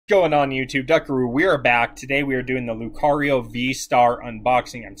Going on YouTube? Duckaroo, we are back. Today we are doing the Lucario V-Star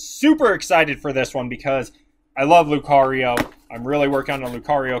unboxing. I'm super excited for this one because I love Lucario. I'm really working on a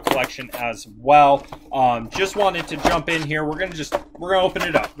Lucario collection as well. Just wanted to jump in here. We're gonna open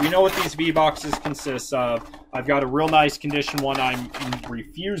it up. We know what these V-boxes consist of. I've got a real nice condition one I'm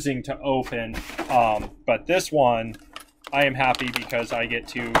refusing to open. But this one, I am happy because I get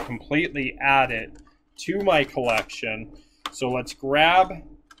to completely add it to my collection. So let's grab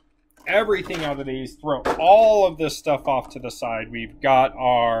everything out of these, throw all of this stuff off to the side. We've got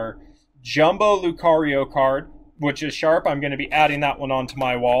our Jumbo Lucario card, which is sharp. I'm going to be adding that one onto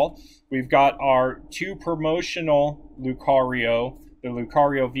my wall. We've got our two promotional Lucario, the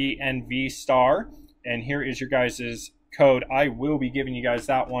Lucario V and V Star. And here is your guys' code. I will be giving you guys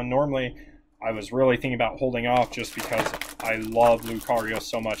that one. Normally, I was really thinking about holding off just because I love Lucario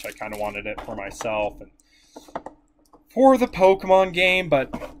so much. I kind of wanted it for myself and for the Pokemon game,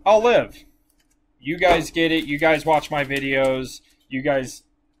 but I'll live. You guys get it. You guys watch my videos. You guys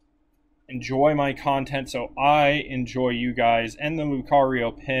enjoy my content, so I enjoy you guys. And the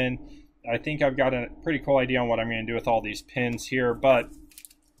Lucario pin. I think I've got a pretty cool idea on what I'm going to do with all these pins here. But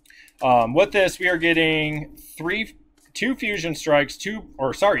with this, we are getting three Fusion Strikes, two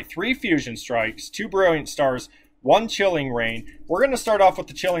Brilliant Stars, one Chilling Reign. We're going to start off with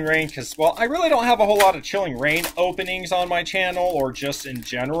the Chilling Reign because, well, I really don't have a whole lot of Chilling Reign openings on my channel or just in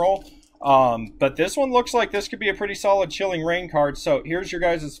general. But this one looks like this could be a pretty solid Chilling Reign card. So here's your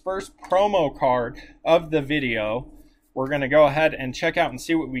guys' first promo card of the video. We're going to go ahead and check out and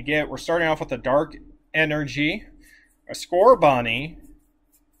see what we get. We're starting off with a Dark Energy, a Score Bunny,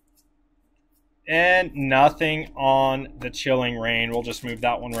 and nothing on the Chilling Reign. We'll just move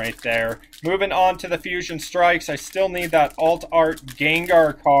that one right there. Moving on to the Fusion Strikes. I still need that Alt Art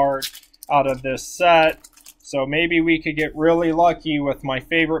Gengar card out of this set. So maybe we could get really lucky with my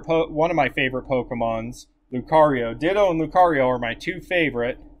favorite, one of my favorite Pokemons, Lucario. Ditto and Lucario are my two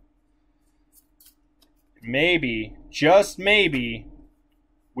favorite. Maybe, just maybe,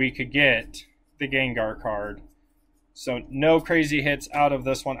 we could get the Gengar card. So no crazy hits out of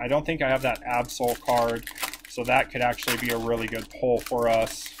this one. I don't think I have that Absol card, so that could actually be a really good pull for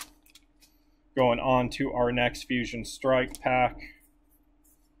us. Going on to our next Fusion Strike pack.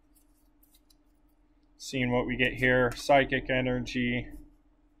 Seeing what we get here. Psychic Energy,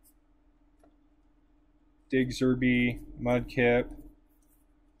 Diggerby, Mudkip,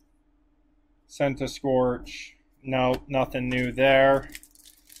 Scentiscorch. No, nothing new there.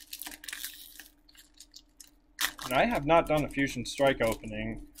 And I have not done a Fusion Strike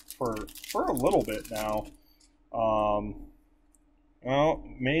opening for a little bit now. Well,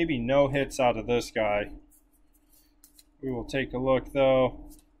 maybe no hits out of this guy. We will take a look though.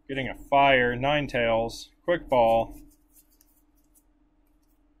 Getting a Fire, Ninetales, Quick Ball.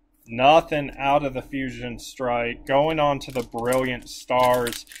 Nothing out of the Fusion Strike. Going on to the Brilliant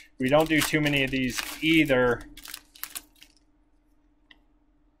Stars. We don't do too many of these either.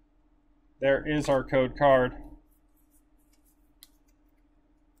 There is our code card.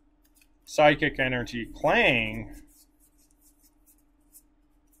 Psychic Energy, Clang.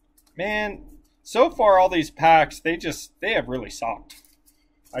 Man, so far all these packs, they have really sucked.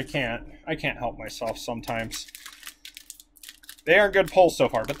 I can't help myself sometimes. They aren't good pulls so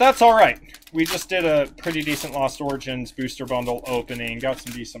far, but that's all right. We just did a pretty decent Lost Origins booster bundle opening, got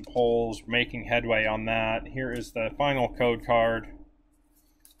some decent pulls, making headway on that. Here is the final code card.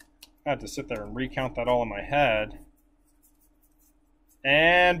 I had to sit there and recount that all in my head.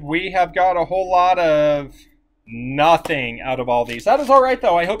 And we have got a whole lot of nothing out of all these. That is all right,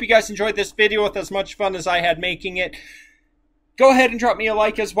 though. I hope you guys enjoyed this video with as much fun as I had making it. Go ahead and drop me a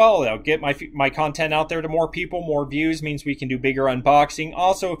like as well. It'll get my content out there to more people. More views means we can do bigger unboxing.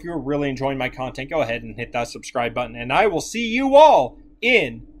 Also, if you're really enjoying my content, go ahead and hit that subscribe button. And I will see you all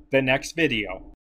in the next video.